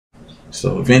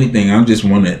So if anything, I just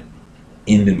want to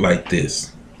end it like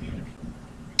this.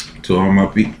 To all my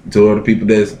to all the people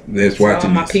that's watching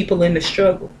all my people in the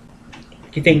struggle.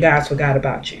 You think God's forgot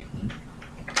about you?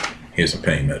 Here's some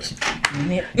pain medicine.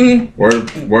 Word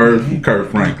from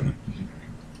Kurt Franklin.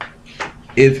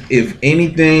 If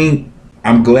anything,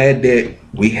 I'm glad that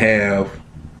we have.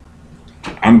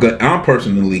 I'm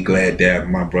personally glad that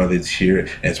my brother's here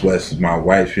as well as my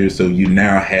wife here. So you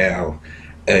now have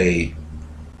a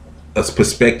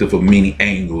perspective of many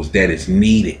angles that is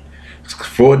needed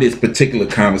for this particular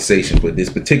conversation, for this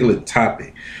particular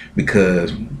topic,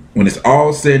 because when it's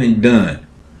all said and done,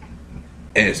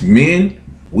 as men,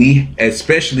 we,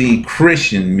 especially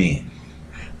Christian men,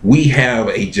 we have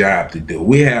a job to do.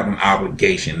 We have an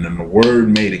obligation, and the word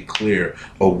made it clear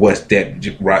of what that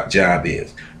job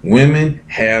is. Women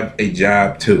have a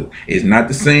job too. It's not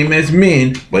the same as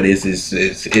men, but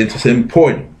it's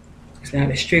important. It's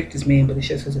not as strict as men, but it's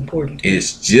just as important.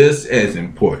 It's just as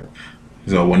important.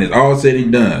 So when it's all said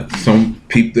and done, some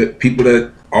people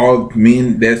that all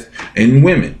men and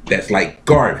women that's like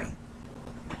GAWVI,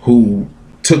 who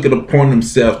took it upon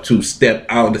himself to step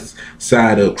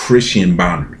outside of Christian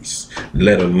boundaries,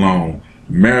 let alone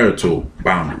marital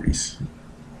boundaries,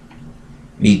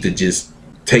 need to just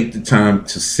take the time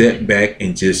to sit back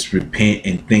and just repent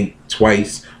and think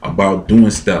twice about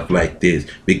doing stuff like this.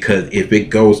 Because if it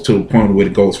goes to the point where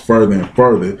it goes further and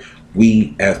further,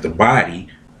 we as the body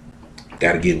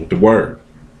got to get with the word.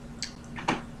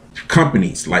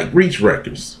 Companies like Reach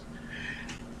Records,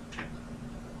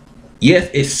 yes,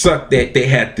 it sucked that they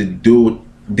had to do it.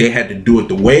 They had to do it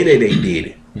the way that they did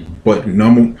it. But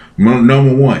number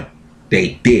one,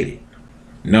 they did it.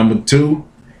 Number two,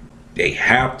 they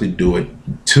have to do it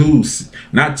to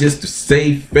not just to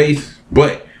save face,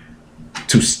 but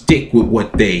to stick with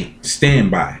what they stand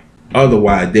by.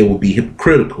 Otherwise, they will be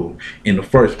hypocritical in the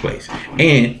first place.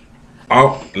 And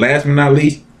last but not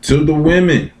least, to the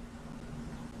women,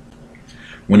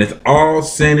 when it's all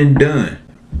said and done,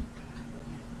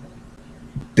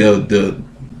 the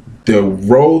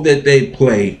role that they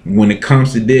play when it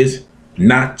comes to this,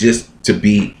 not just to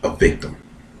be a victim.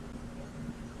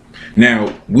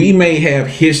 Now, we may have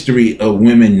history of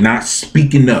women not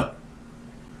speaking up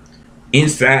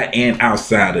inside and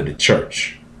outside of the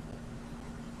church.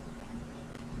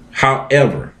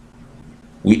 However,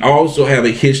 we also have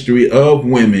a history of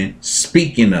women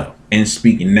speaking up and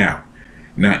speaking out.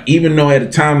 Now, even though at a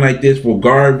time like this for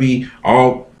GAWVI,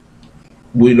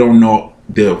 we don't know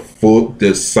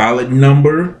the solid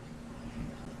number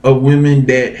of women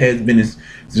that has been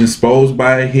exposed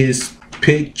by his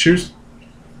pictures,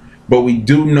 but we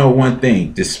do know one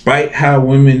thing: despite how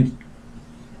women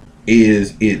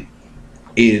is playing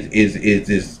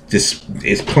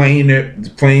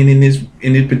in this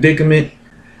predicament,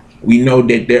 we know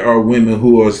that there are women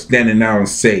who are standing out and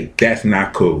say that's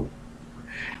not cool,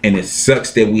 and it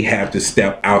sucks that we have to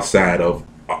step aside of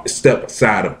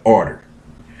order.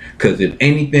 Because if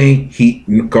anything,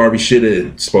 GAWVI should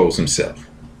have exposed himself.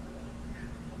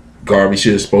 GAWVI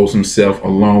should have exposed himself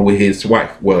along with his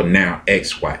wife, well, now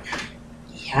ex-wife.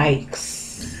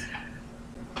 Yikes.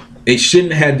 It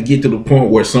shouldn't have to get to the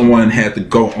point where someone had to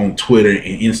go on Twitter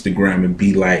and Instagram and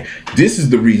be like, this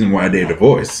is the reason why they're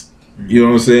divorced. You know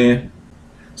what I'm saying?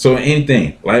 So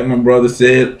anything, like my brother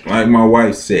said, like my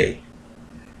wife said,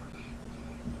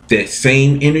 that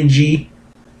same energy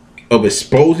of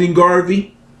exposing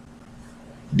GAWVI,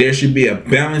 there should be a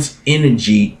balanced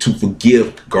energy to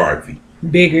forgive GAWVI.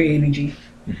 Bigger energy.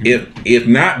 If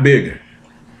not bigger.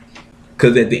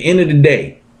 Because at the end of the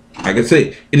day, like I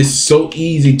said, it is so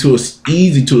easy to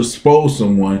expose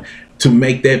someone to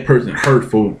make that person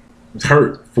hurt for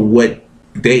what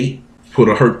they, for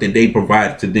the hurt that they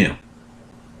provided to them.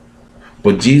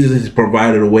 But Jesus has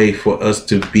provided a way for us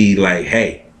to be like,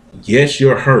 hey, yes,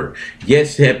 you're hurt.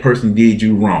 Yes, that person did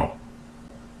you wrong.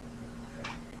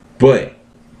 But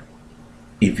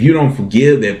if you don't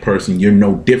forgive that person, you're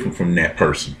no different from that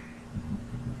person.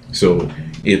 So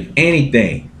if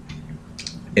anything,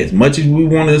 as much as we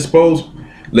want to expose,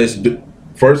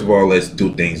 first of all, let's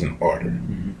do things in order.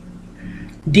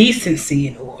 Decency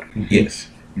in order. Yes.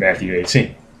 Matthew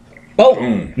 18.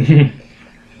 Boom.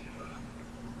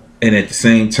 And at the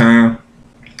same time,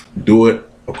 do it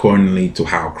accordingly to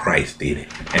how Christ did it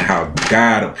and how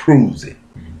God approves it.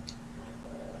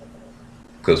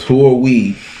 Because who are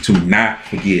we to not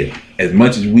forgive? As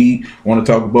much as we want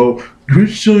to talk about, we're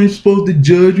sure ain't supposed to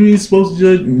judge, we ain't supposed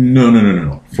to judge.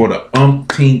 No. For the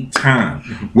umpteenth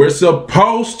time, we're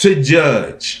supposed to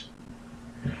judge.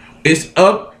 It's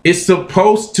up It's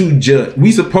supposed to judge.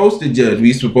 We supposed to judge.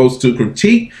 We supposed to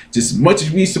critique just as much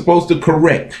as we supposed to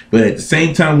correct. But at the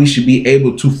same time, we should be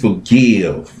able to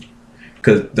forgive.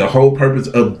 Because the whole purpose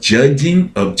of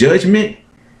judgment,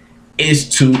 is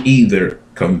to either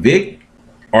convict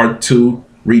or to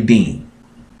redeem.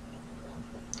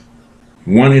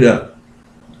 One it up.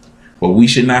 But we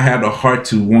should not have the heart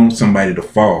to want somebody to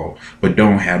fall, but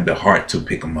don't have the heart to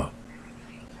pick them up.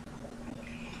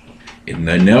 If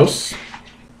nothing else,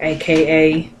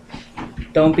 AKA,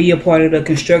 don't be a part of the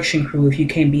construction crew if you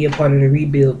can't be a part of the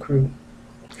rebuild crew.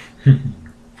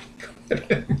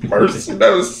 mercy, that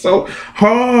was so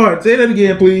hard. Say that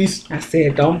again, please. I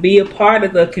said, don't be a part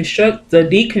of the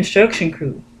deconstruction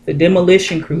crew, the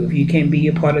demolition crew if you can't be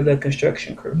a part of the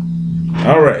construction crew.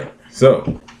 All right.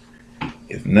 So,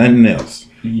 if nothing else,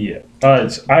 yeah, I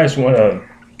just want to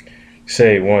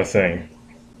say one thing.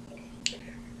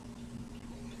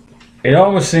 It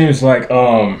almost seems like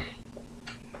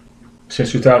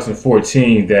since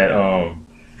 2014 that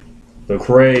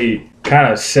Lecrae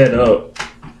kind of set up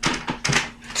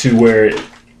to where,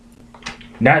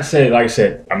 not say, like I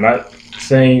said, I'm not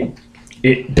saying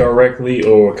it directly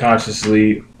or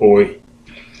consciously or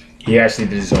he actually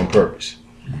did this on purpose.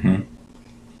 Mm-hmm.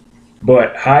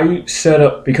 But how you set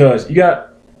up, because you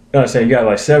got, you got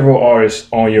like several artists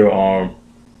on your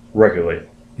record label.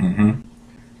 Mm-hmm.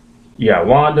 You got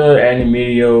Wanda, Annie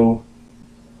Medio,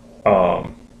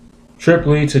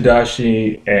 Tripoli,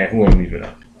 Tadashi, and who am I leaving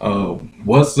out?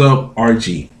 What's up,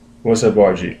 RG? What's up,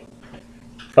 RG?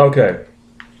 Okay.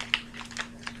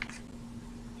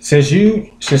 Since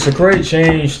Lecrae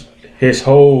changed his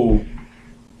whole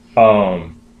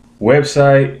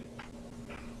website,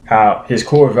 how his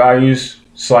core values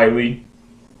slightly,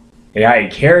 and how he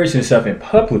carries himself in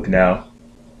public now,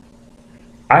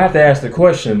 I have to ask the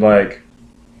question, like,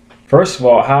 first of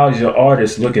all, how is your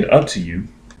artist looking up to you?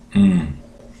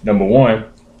 Number one.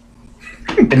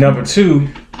 And number two,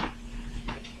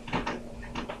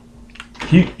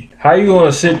 how you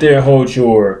gonna sit there and hold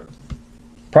your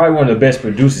probably one of the best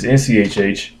producers in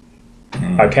CHH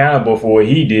accountable for what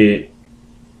he did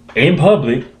in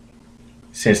public,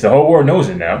 since the whole world knows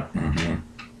it now? Mm-hmm.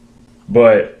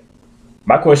 But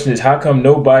my question is, how come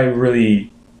nobody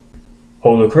really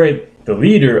hold Lecrae, the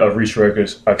leader of Reach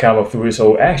Records, accountable through his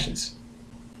whole actions?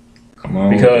 Come on.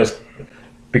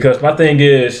 Because my thing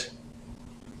is,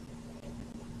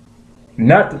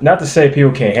 not to say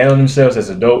people can't handle themselves as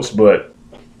adults, but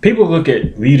people look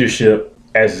at leadership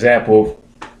as example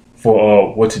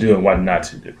for what to do and what not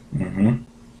to do. Mm-hmm.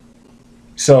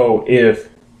 So if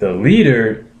the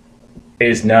leader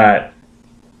is not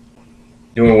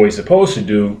doing what he's supposed to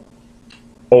do,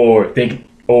 or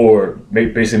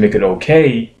basically make it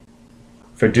okay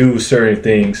for do certain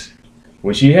things,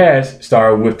 which he has,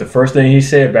 started with the first thing he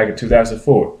said back in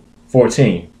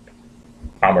 2014.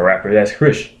 I'm a rapper that's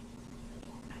Christian. You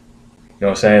know what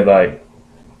I'm saying? Like,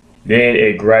 then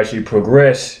it gradually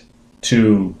progressed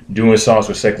to doing songs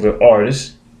with secular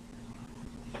artists.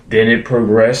 Then it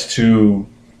progressed to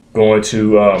going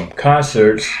to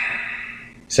concerts,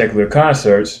 secular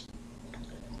concerts,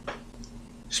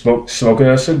 smoking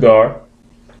a cigar.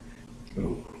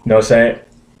 You know what I'm saying?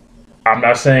 I'm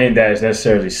not saying that it's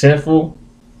necessarily sinful,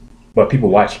 but people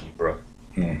watching you, bro.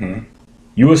 Mm-hmm.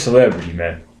 You a celebrity,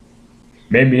 man.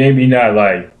 Maybe not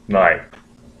like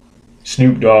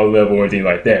Snoop Dogg level or anything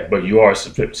like that, but you are a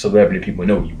celebrity. People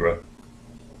know you, bro.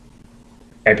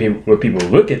 And when people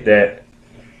look at that,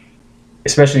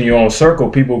 especially in your own circle,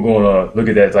 people are gonna look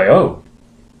at that as like, oh,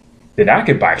 then I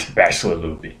could backslide a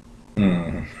little bit.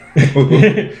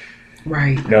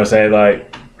 Right. You know what I'm saying?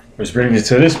 Like, which brings me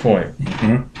to this point.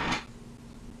 Mm-hmm.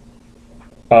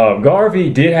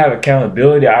 GAWVI did have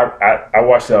accountability. I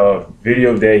watched a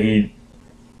video that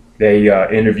they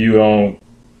interviewed on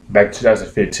back in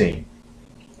 2015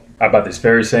 about this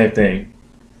very same thing,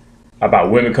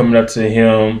 about women coming up to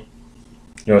him,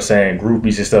 you know what I'm saying,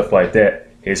 groupies and stuff like that.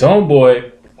 His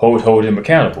homeboy hold him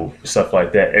accountable for stuff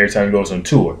like that every time he goes on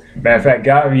tour. Matter of fact,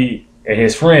 GAWVI and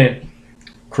his friend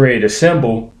created a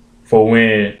symbol for when,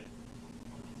 you know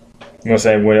what I'm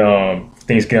saying, when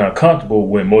things get uncomfortable,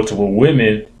 when multiple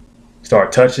women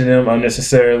start touching them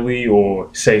unnecessarily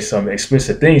or say some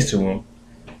explicit things to him.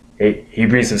 He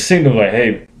brings a signal like,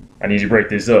 hey, I need you to break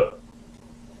this up.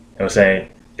 You know what I'm saying?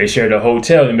 They share the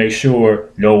hotel to make sure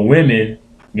no women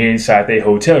get inside their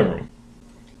hotel room.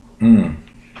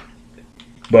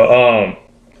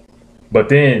 But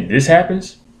then this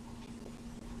happens,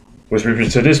 which brings me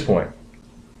to this point.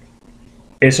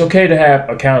 It's okay to have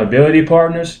accountability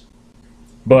partners,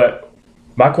 but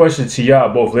my question to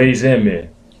y'all, both ladies and men,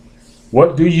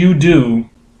 what do you do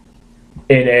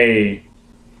in a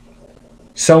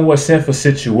somewhat sinful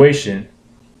situation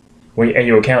and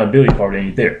your accountability part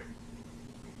ain't there.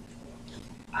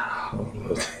 You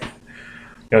know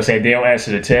what I'm saying? They don't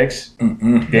answer the text.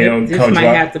 They don't This come might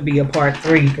drop. have to be a part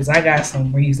 3 because I got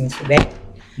some reasons for that.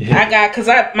 Yeah. Because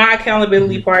my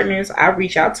accountability partners, I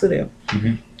reach out to them.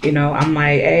 You know, I'm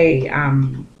like, hey,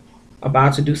 I'm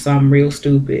about to do something real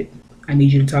stupid. I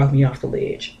need you to talk me off the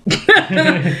ledge.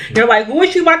 They're like,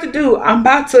 what you about to do? I'm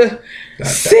about to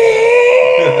sis.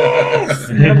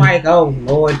 I'm like, oh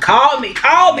Lord, call me.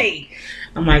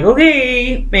 I'm like,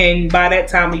 okay. And by that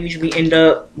time, we usually end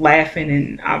up laughing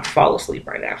and I fall asleep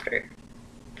right after.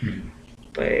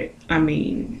 But I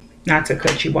mean, not to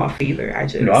cut you off either. I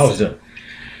was done.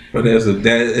 But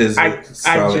that is a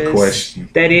solid question.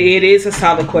 That it is a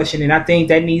solid question, and I think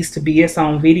that needs to be its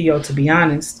own video, to be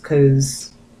honest,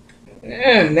 because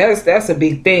that's a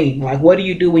big thing. Like, what do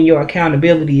you do when your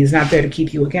accountability is not there to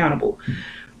keep you accountable?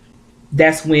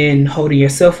 That's when holding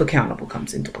yourself accountable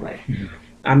comes into play.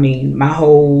 I mean, my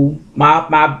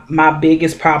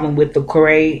biggest problem with the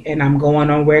Lecrae, and I'm going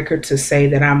on record to say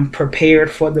that I'm prepared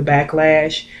for the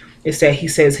backlash, is that he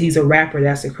says he's a rapper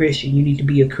that's a Christian. You need to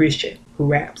be a Christian who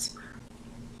raps.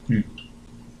 Dig.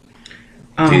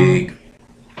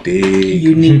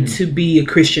 You need to be a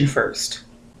Christian first.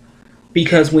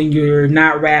 Because when you're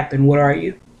not rapping, what are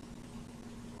you?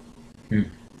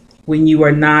 When you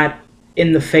are not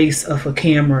in the face of a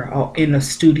camera or in a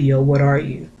studio, what are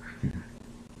you?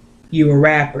 You're a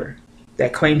rapper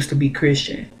that claims to be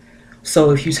Christian.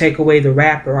 So if you take away the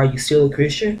rapper, are you still a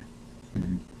Christian?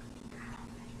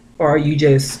 Or are you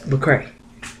just Lecrae?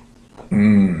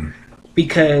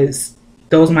 Because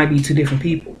those might be two different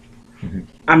people.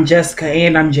 I'm Jessica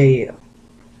and I'm JL.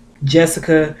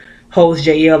 Jessica holds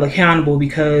JL accountable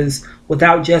because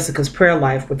without Jessica's prayer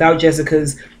life, without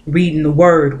Jessica's reading the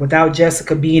word, without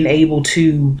Jessica being able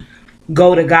to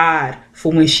go to God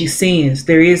for when she sins,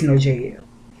 there is no JL.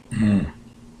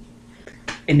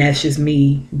 And that's just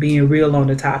me being real on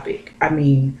the topic. I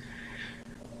mean,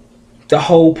 the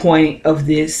whole point of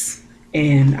this,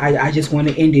 and I just want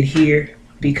to end it here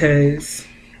because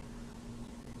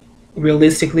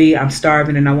realistically, I'm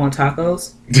starving and I want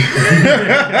tacos.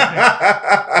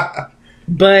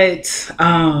 But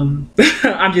I'm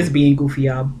just being goofy,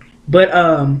 y'all. But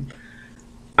I'm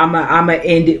gonna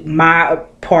end it, my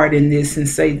part in this and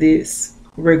say this: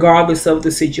 regardless of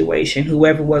the situation,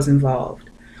 whoever was involved,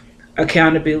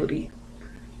 accountability.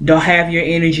 Don't have your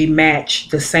energy match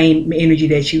the same energy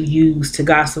that you use to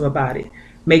gossip about it.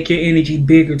 Make your energy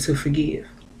bigger to forgive.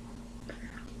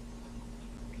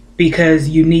 Because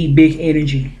you need big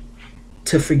energy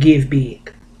to forgive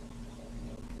big.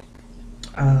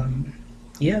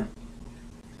 Yeah.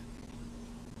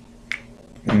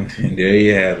 And there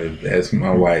you have it. That's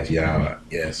my wife, y'all.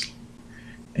 Yes.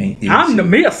 I'm the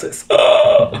missus.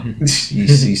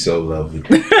 She's so lovely.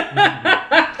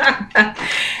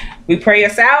 We pray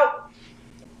us out.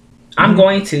 I'm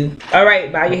going to. All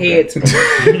right, bow your heads.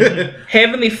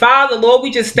 Heavenly Father, Lord,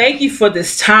 we just thank you for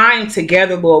this time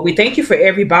together, Lord. We thank you for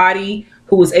everybody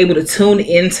who was able to tune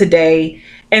in today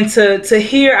and to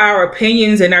hear our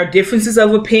opinions and our differences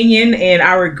of opinion and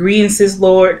our agreements,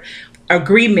 Lord.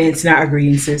 Agreements, not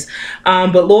agreements.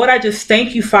 But Lord, I just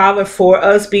thank you, Father, for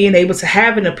us being able to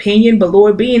have an opinion, but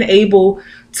Lord, being able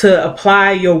to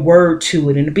apply your word to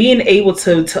it and being able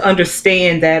to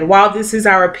understand that while this is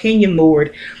our opinion,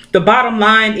 Lord, the bottom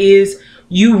line is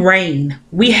you reign.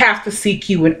 We have to seek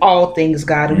you in all things,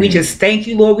 God. And we just thank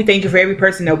you, Lord. We thank you for every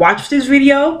person that watched this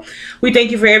video. We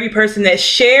thank you for every person that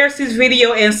shares this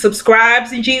video and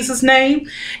subscribes in Jesus' name.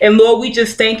 And Lord, we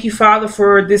just thank you, Father,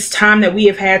 for this time that we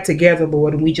have had together,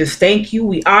 Lord. And we just thank you.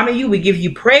 We honor you. We give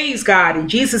you praise, God, in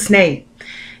Jesus' name.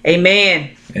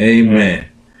 Amen. Amen.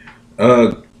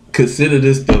 Consider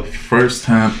this the first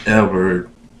time ever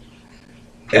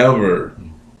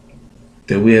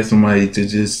that we had somebody to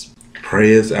just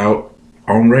pray us out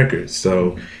on record.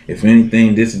 So if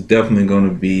anything, this is definitely going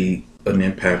to be an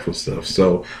impactful stuff.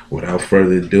 So without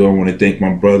further ado, I want to thank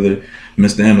my brother,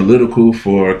 Mr. Analytical,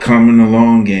 for coming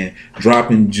along and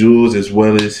dropping jewels as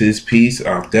well as his piece.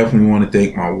 I definitely want to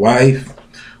thank my wife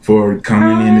for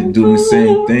coming in and doing the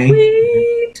same thing.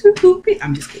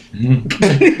 I'm just kidding.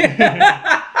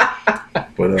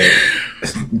 But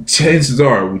chances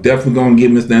are we're definitely going to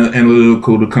get Mr.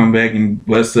 Analytical to come back and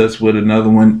bless us with another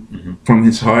one from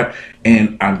his heart.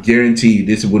 And I guarantee you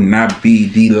this will not be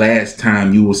the last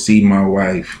time you will see my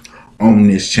wife on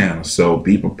this channel. So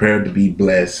be prepared to be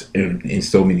blessed in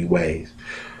so many ways.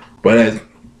 But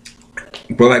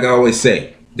like I always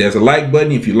say, there's a like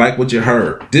button if you like what you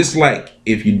heard. Dislike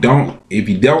if you don't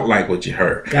like what you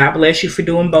heard. God bless you for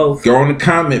doing both. Go on the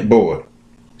comment board.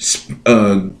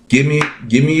 Give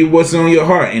me what's on your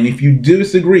heart. And if you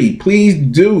disagree, please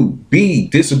do be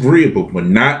disagreeable, but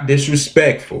not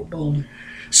disrespectful. Boom.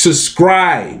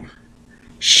 Subscribe.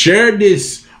 Share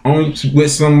this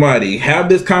with somebody. Have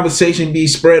this conversation be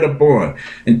spread upon.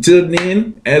 Until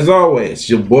then, as always,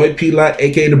 your boy P Lot,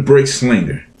 aka the Brick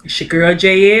Slinger. It's your girl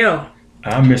JL.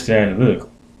 I'm Mr.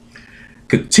 Analytical.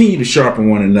 Continue to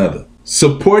sharpen one another.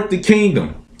 Support the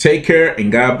kingdom. Take care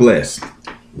and God bless.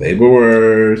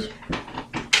 Laborers.